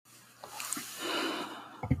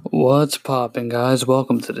What's poppin', guys?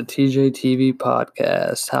 Welcome to the Tjay Tv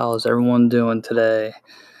podcast. How's everyone doing today?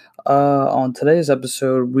 On today's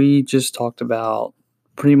episode, we just talked about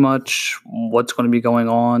pretty much what's going to be going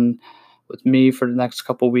on with me for the next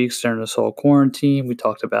couple weeks during this whole quarantine. We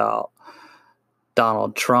talked about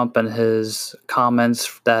Donald Trump and his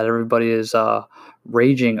comments that everybody is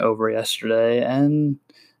raging over yesterday, and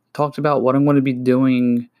talked about what I'm going to be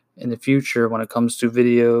doing in the future when it comes to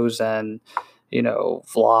videos and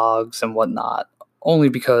vlogs and whatnot, only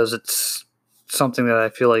because it's something that I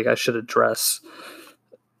feel like I should address.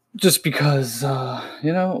 Just because, I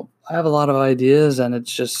have a lot of ideas, and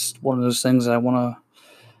it's just one of those things that I want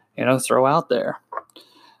to, throw out there.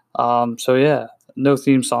 So yeah, no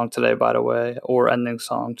theme song today, by the way, or ending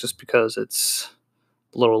song, just because it's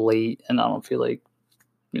a little late and I don't feel like,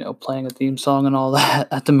 playing a theme song and all that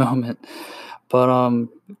at the moment. But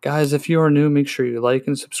guys, if you are new, make sure you like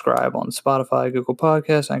and subscribe on Spotify, Google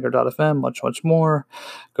Podcasts, Anchor.fm, much more.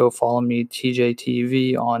 Go follow me, Tjay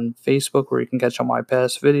Tv, on Facebook, where you can catch all my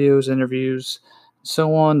past videos, interviews, and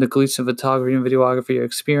so on. The Gleason Photography and Videography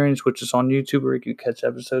Experience, which is on YouTube, where you can catch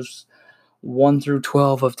episodes 1 through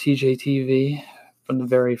 12 of Tjay Tv from the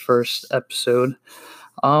very first episode.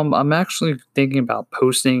 I'm actually thinking about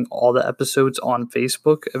posting all the episodes on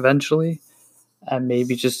Facebook eventually, and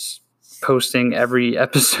maybe just posting every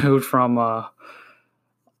episode from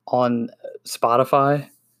on Spotify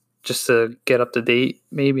just to get up to date.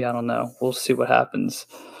 Maybe, I don't know. We'll see what happens.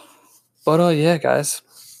 But yeah, guys,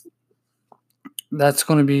 that's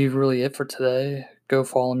going to be really it for today. Go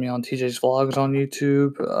follow me on TJ's Vlogs on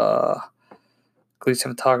YouTube,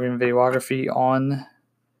 Gleason Photography and Videography on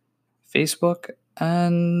Facebook,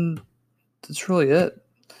 and that's really it.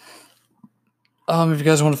 If you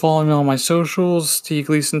guys want to follow me on my socials,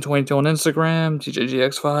 TGleason22 on Instagram,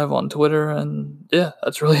 TJGX5 on Twitter, and yeah,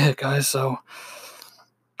 that's really it, guys. So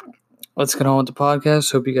let's get on with the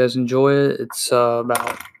podcast. Hope you guys enjoy it. It's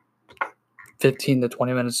about 15 to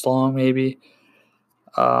 20 minutes long, maybe.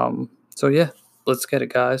 So yeah, let's get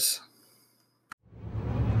it, guys.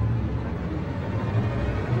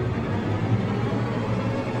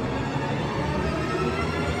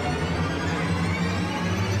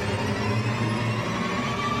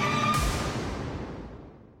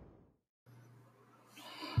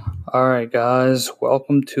 All right, guys,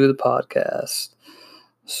 welcome to the podcast.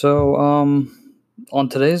 So, on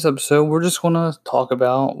today's episode, we're just going to talk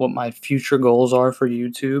about what my future goals are for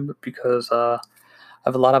YouTube, because I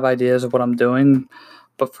have a lot of ideas of what I'm doing.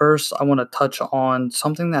 But first, I want to touch on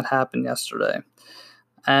something that happened yesterday.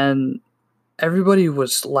 And everybody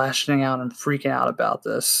was lashing out and freaking out about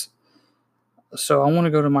this. So I want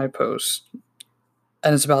to go to my post.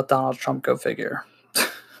 And it's about Donald Trump, go figure.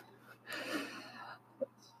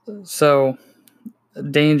 So,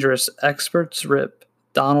 dangerous. Experts rip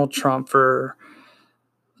Donald Trump for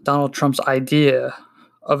Donald Trump's idea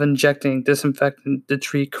of injecting disinfectant to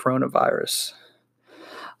treat coronavirus.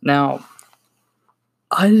 Now,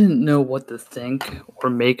 I didn't know what to think or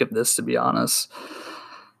make of this, to be honest.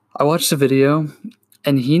 I watched the video,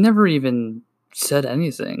 and he never even said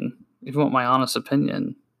anything, if you want my honest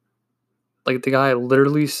opinion. Like, the guy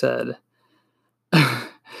literally said,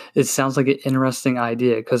 it sounds like an interesting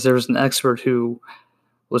idea, because there was an expert who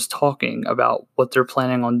was talking about what they're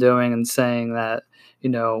planning on doing and saying that,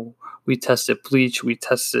 we tested bleach, we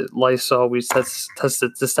tested Lysol, we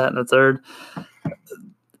tested this, that, and the third.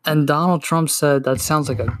 And Donald Trump said that sounds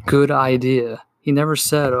like a good idea. He never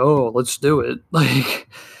said, "Oh, let's do it."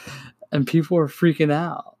 And people are freaking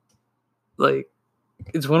out.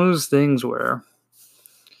 It's one of those things where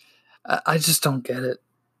I just don't get it.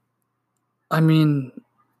 I mean,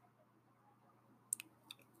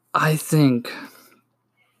 I think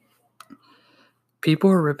people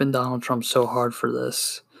are ripping Donald Trump so hard for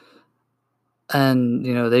this. And,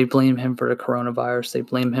 they blame him for the coronavirus. They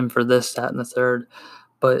blame him for this, that, and the third.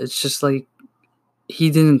 But it's just like, he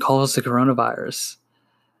didn't cause the coronavirus.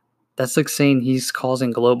 That's like saying he's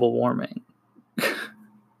causing global warming.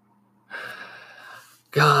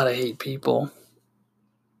 God, I hate people.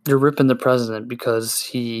 You're ripping the president because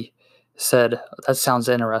he said, that sounds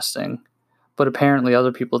interesting. But apparently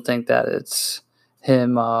other people think that it's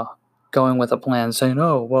him going with a plan, saying,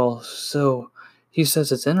 oh, well, so he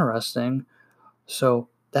says it's interesting. So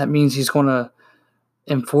that means he's going to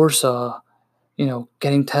enforce,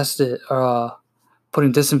 getting tested,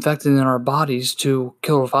 putting disinfectant in our bodies to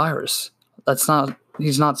kill a virus.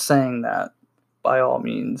 He's not saying that by all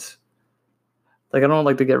means. I don't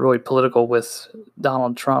like to get really political with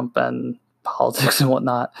Donald Trump and politics and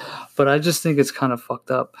whatnot, but I just think it's kind of fucked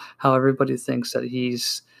up how everybody thinks that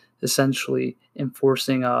he's essentially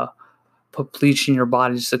enforcing a put bleach in your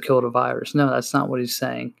body just to kill the virus. No, that's not what he's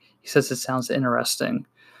saying. He says it sounds interesting.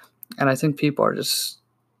 And I think people are just,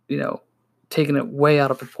 taking it way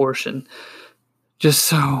out of proportion. Just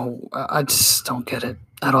so, I just don't get it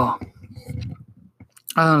at all.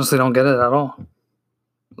 I honestly don't get it at all.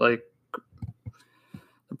 Like,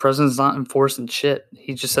 the president's not enforcing shit.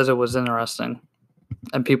 He just says it was interesting.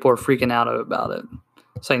 And people are freaking out about it.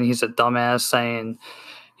 Saying he's a dumbass, saying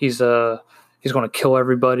he's going to kill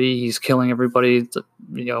everybody. He's killing everybody,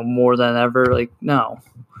 more than ever. Like, no.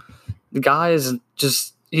 The guy is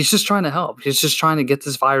he's just trying to help. He's just trying to get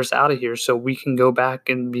this virus out of here so we can go back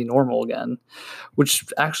and be normal again. Which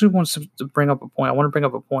actually wants to bring up a point. I want to bring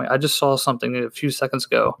up a point. I just saw something a few seconds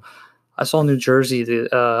ago. I saw New Jersey.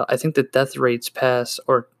 I think the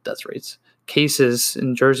cases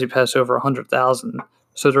in Jersey passed over 100,000.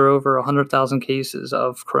 So there are over 100,000 cases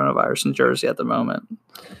of coronavirus in Jersey at the moment.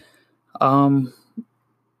 I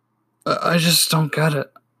just don't get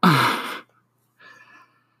it. I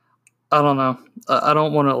don't know. I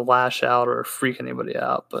don't want to lash out or freak anybody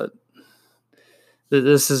out, but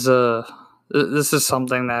this is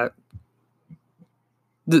something that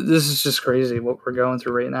this is just crazy what we're going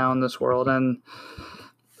through right now in this world. And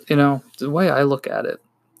the way I look at it,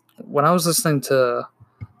 when I was listening to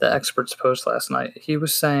the expert's post last night, he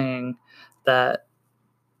was saying that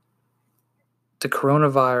the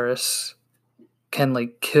coronavirus can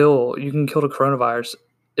kill the coronavirus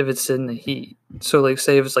if it's in the heat. So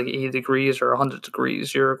say if it's 80 degrees or 100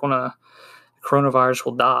 degrees, coronavirus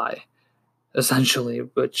will die, essentially,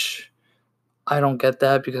 which I don't get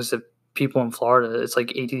that, because the people in Florida, it's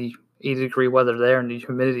 80 degree weather there, and the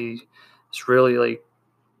humidity is really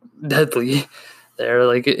deadly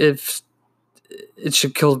there. If it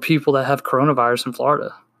should kill the people that have coronavirus in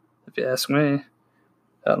Florida, if you ask me.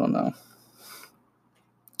 I don't know.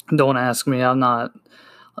 Don't ask me. I'm not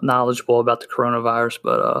knowledgeable about the coronavirus,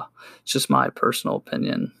 but it's just my personal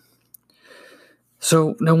opinion.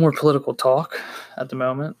 So no more political talk at the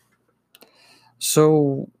moment.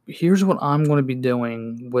 So here's what I'm going to be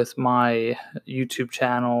doing with my YouTube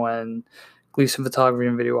channel and Gleason Photography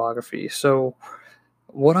and Videography. So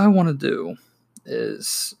what I want to do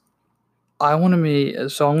is I'm going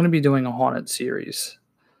to be doing a haunted series.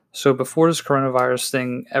 So before this coronavirus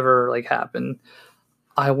thing ever happened,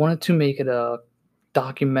 I wanted to make it a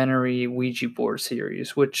documentary Ouija board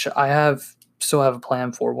series, which I still have a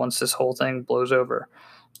plan for once this whole thing blows over.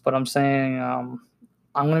 But I'm saying I'm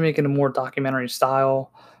going to make it a more documentary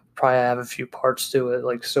style. Probably have a few parts to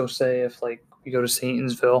it. Say if we go to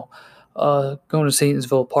Satansville, going to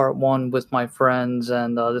Satansville part 1 with my friends,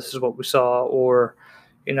 and this is what we saw, or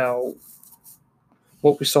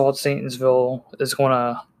what we saw at Satansville is going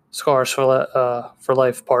to Scars for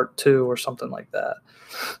Life part 2 or something like that.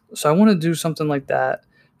 So I want to do something like that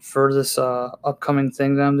for this upcoming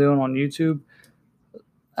thing that I'm doing on YouTube.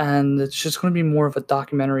 And it's just going to be more of a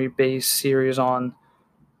documentary-based series on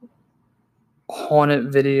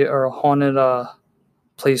haunted video or haunted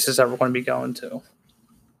places that we're going to be going to.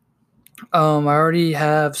 I already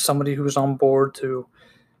have somebody who's on board to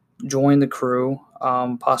join the crew,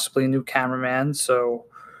 possibly a new cameraman. So,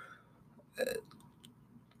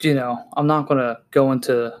 I'm not going to go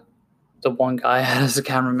into the one guy as a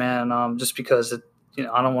cameraman just because I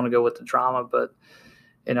don't want to go with the drama, but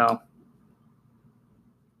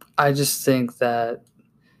I just think that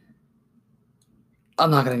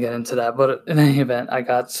I'm not going to get into that. But in any event, I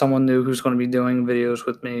got someone new who's going to be doing videos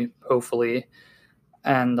with me, hopefully.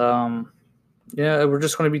 And we're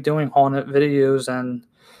just going to be doing haunted videos and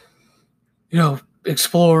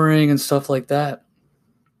exploring and stuff like that,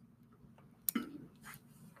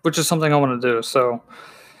 which is something I want to do. So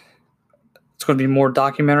it's going to be more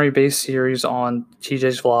documentary-based series on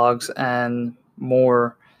TJ's vlogs and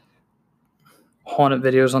more haunted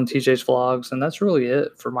videos on TJ's vlogs, and that's really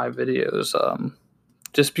it for my videos.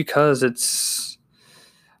 Just because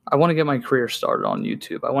I want to get my career started on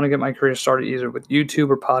YouTube. I want to get my career started either with YouTube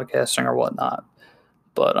or podcasting or whatnot.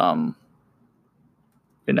 But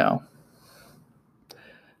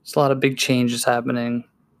it's a lot of big changes happening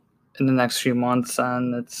in the next few months,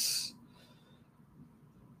 and it's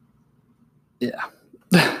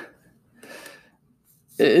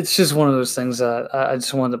just one of those things that I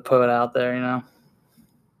just wanted to put out there,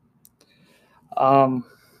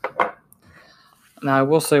 Now, I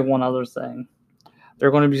will say one other thing. There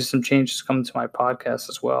are going to be some changes coming to my podcast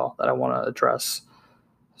as well that I want to address.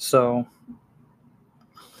 So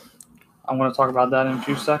I'm going to talk about that in a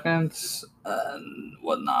few seconds and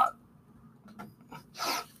whatnot.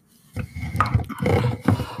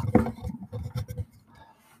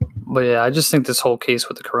 But yeah, I just think this whole case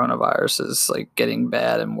with the coronavirus is like getting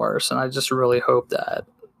bad and worse, and I just really hope that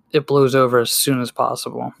it blows over as soon as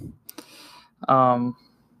possible. Um,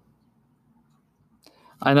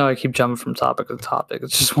 I know I keep jumping from topic to topic.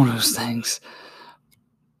 It's just one of those things.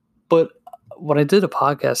 But when I did a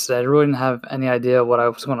podcast today, I really didn't have any idea what I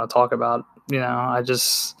was going to talk about. I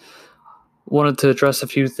just wanted to address a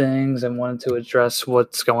few things and wanted to address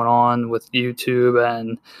what's going on with YouTube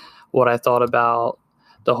and what I thought about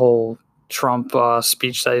the whole Trump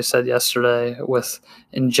speech that he said yesterday with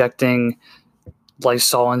injecting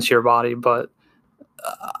Lysol into your body. But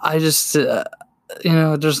I just,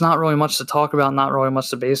 there's not really much to talk about, not really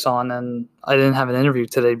much to base on. And I didn't have an interview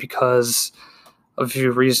today because of a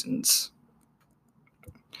few reasons.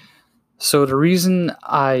 So the reason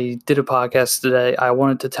I did a podcast today, I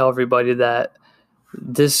wanted to tell everybody that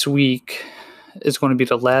this week is going to be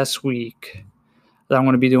the last week that I'm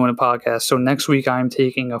going to be doing a podcast. So next week I'm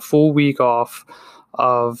taking a full week off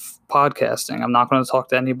of podcasting. I'm not going to talk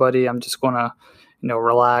to anybody. I'm just going to,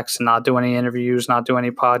 relax and not do any interviews, not do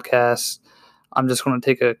any podcasts. I'm just going to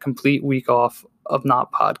take a complete week off of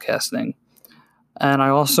not podcasting. And I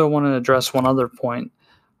also want to address one other point.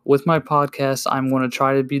 With my podcast, I'm going to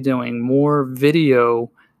try to be doing more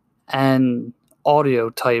video and audio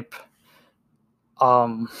type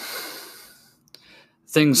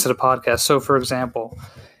things to the podcast. So, for example,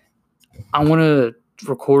 I want to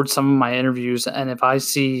record some of my interviews, and if I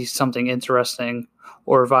see something interesting,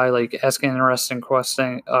 or if I ask an interesting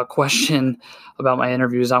question about my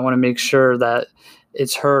interviews, I want to make sure that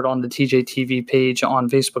it's heard on the Tjay Tv page on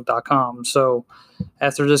Facebook.com. So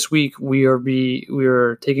after this week, we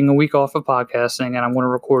are taking a week off of podcasting, and I'm going to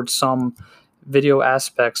record some video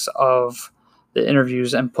aspects of the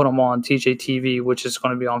interviews and put them on Tjay Tv, which is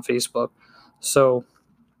going to be on Facebook. So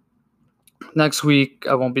next week,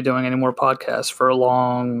 I won't be doing any more podcasts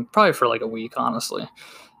probably for like a week, honestly,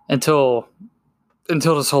 until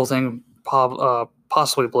this whole thing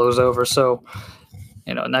possibly blows over. So,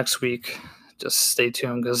 next week, just stay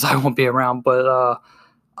tuned because I won't be around. But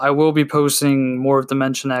I will be posting more of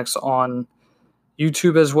Dimension X on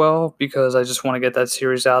YouTube as well, because I just want to get that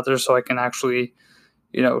series out there so I can actually,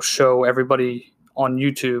 show everybody on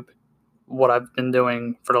YouTube what I've been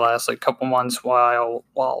doing for the last couple months while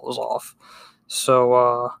I was off.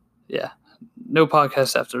 So yeah, no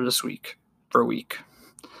podcast after this week for a week.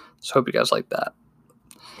 So hope you guys like that.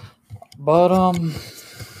 But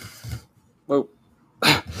well,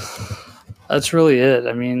 that's really it.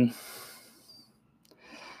 I mean,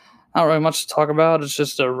 not really much to talk about. It's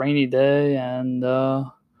just a rainy day, and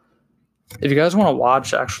if you guys want to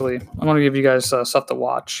watch, actually, I'm going to give you guys stuff to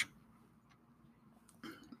watch.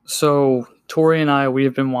 So Tori and I, we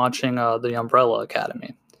have been watching The Umbrella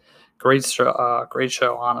Academy. Great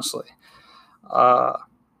show, honestly.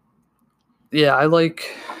 Yeah,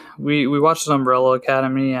 we watched The Umbrella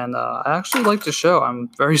Academy, and I actually like the show. I'm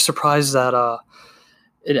very surprised that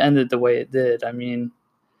it ended the way it did. I mean,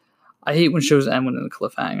 I hate when shows end with a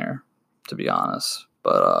cliffhanger, to be honest.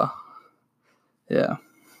 But yeah.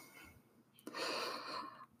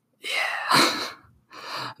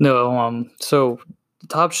 No, so the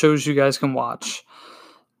top shows you guys can watch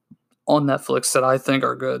on Netflix that I think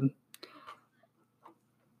are good: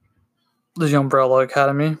 The Umbrella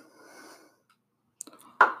Academy,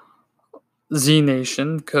 Z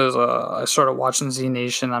Nation, because I started watching Z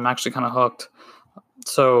Nation. I'm actually kind of hooked.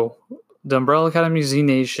 So The Umbrella Academy, Z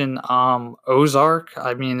Nation, Ozark.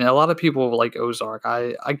 I mean, a lot of people like Ozark.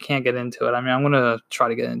 I can't get into it. I mean, I'm gonna try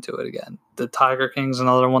to get into it again. The Tiger King's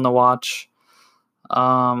another one to watch.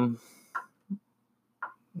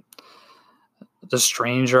 The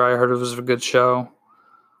Stranger, I heard it was a good show.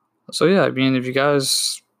 So yeah, I mean, if you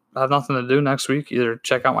guys have nothing to do next week, either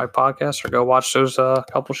check out my podcast or go watch those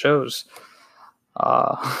couple shows.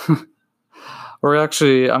 I'm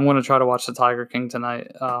going to try to watch The Tiger King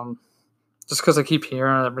tonight, just because I keep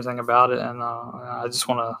hearing everything about it, and I just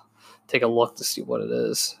want to take a look to see what it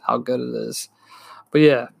is, how good it is. But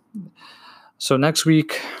yeah, so next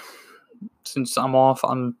week, since I'm off,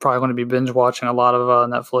 I'm probably going to be binge watching a lot of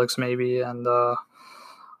Netflix, maybe, and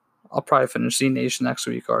I'll probably finish Z Nation next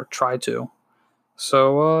week, or try to.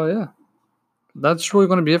 So yeah, that's really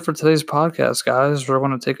going to be it for today's podcast, guys. We're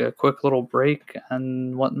going to take a quick little break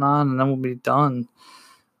and whatnot, and then we'll be done.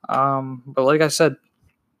 But like I said,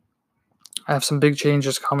 I have some big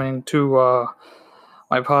changes coming to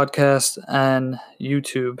my podcast and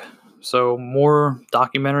YouTube. So more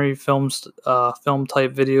documentary film type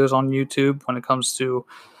videos on YouTube when it comes to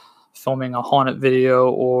filming a haunted video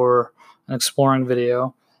or an exploring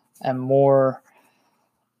video, and more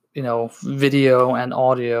video and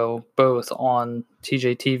audio both on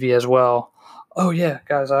Tjay Tv as well. Oh yeah,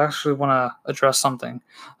 guys, I actually want to address something.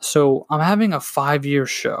 So I'm having a 5-year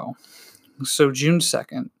show. So June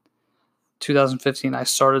 2nd, 2015, I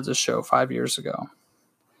started the show 5 years ago,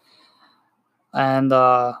 and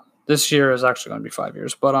this year is actually going to be 5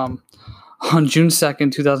 years. But on June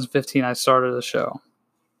 2nd, 2015, I started a show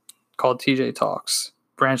called TJ Talks.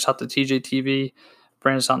 Branched out to Tjay TV,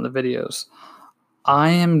 branched out into videos. I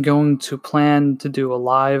am going to plan to do a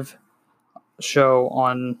live show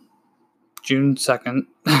on June 2nd,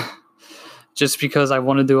 just because I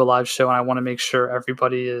want to do a live show and I want to make sure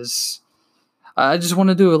everybody is. I just want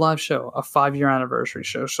to do a live show, a 5-year anniversary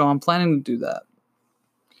show. So I'm planning to do that.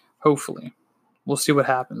 Hopefully. We'll see what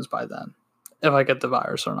happens by then. If I get the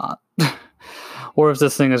virus or not. Or if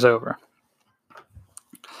this thing is over.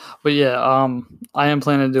 But yeah, I am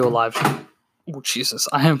planning to do a live show. Oh, Jesus.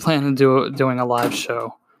 I am planning to doing a live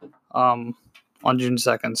show on June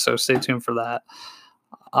 2nd. So stay tuned for that.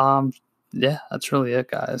 Yeah, that's really it,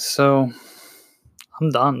 guys. So I'm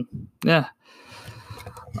done. Yeah.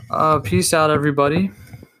 Peace out, everybody.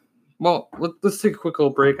 Well, let's take a quick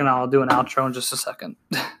little break and I'll do an outro in just a second.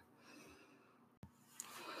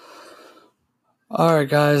 All right,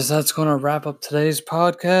 guys, that's going to wrap up today's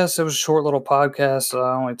podcast. It was a short little podcast.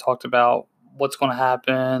 I only talked about what's going to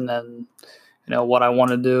happen and what I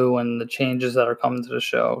want to do and the changes that are coming to the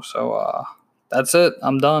show. So that's it.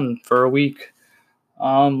 I'm done for a week.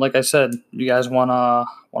 Like I said, you guys wanna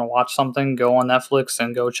watch something, go on Netflix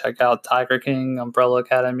and go check out Tiger King, Umbrella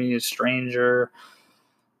Academy, Stranger,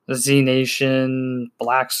 Z Nation,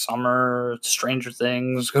 Black Summer, Stranger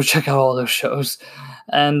Things. Go check out all those shows.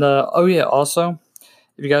 And oh yeah, also,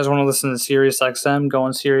 if you guys want to listen to SiriusXM, go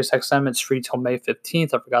on SiriusXM. It's free till May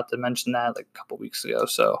 15th. I forgot to mention that like a couple weeks ago.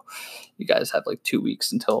 So you guys have like 2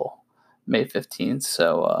 weeks until May 15th.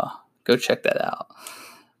 So go check that out.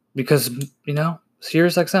 Because,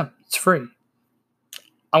 SiriusXM, it's free.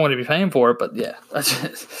 I'm going to be paying for it, but yeah, that's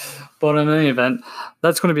it. But in any event,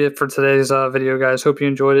 that's going to be it for today's video, guys. Hope you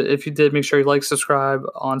enjoyed it. If you did, make sure you like, subscribe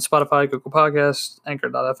on Spotify, Google Podcasts,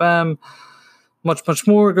 Anchor.fm, much, much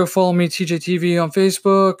more. Go follow me, Tjay TV on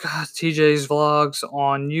Facebook, TJ's Vlogs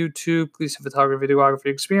on YouTube, Gleason Photography Videography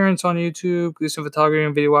Experience on YouTube, Gleason Photography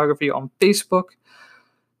and Videography on Facebook.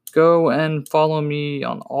 Go and follow me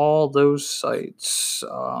on all those sites.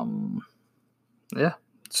 Yeah,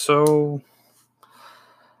 so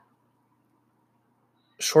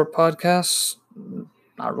short podcast,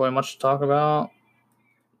 not really much to talk about.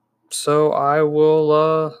 So I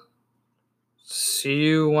will see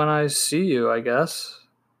you when I see you, I guess.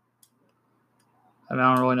 I mean,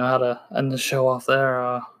 I don't really know how to end the show off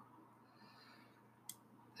there.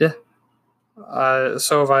 Yeah.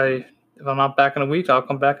 So if I'm not back in a week, I'll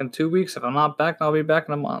come back in 2 weeks. If I'm not back, I'll be back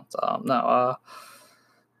in a month.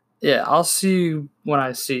 Yeah, I'll see you when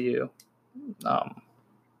I see you.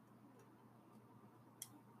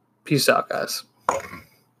 Peace out, guys.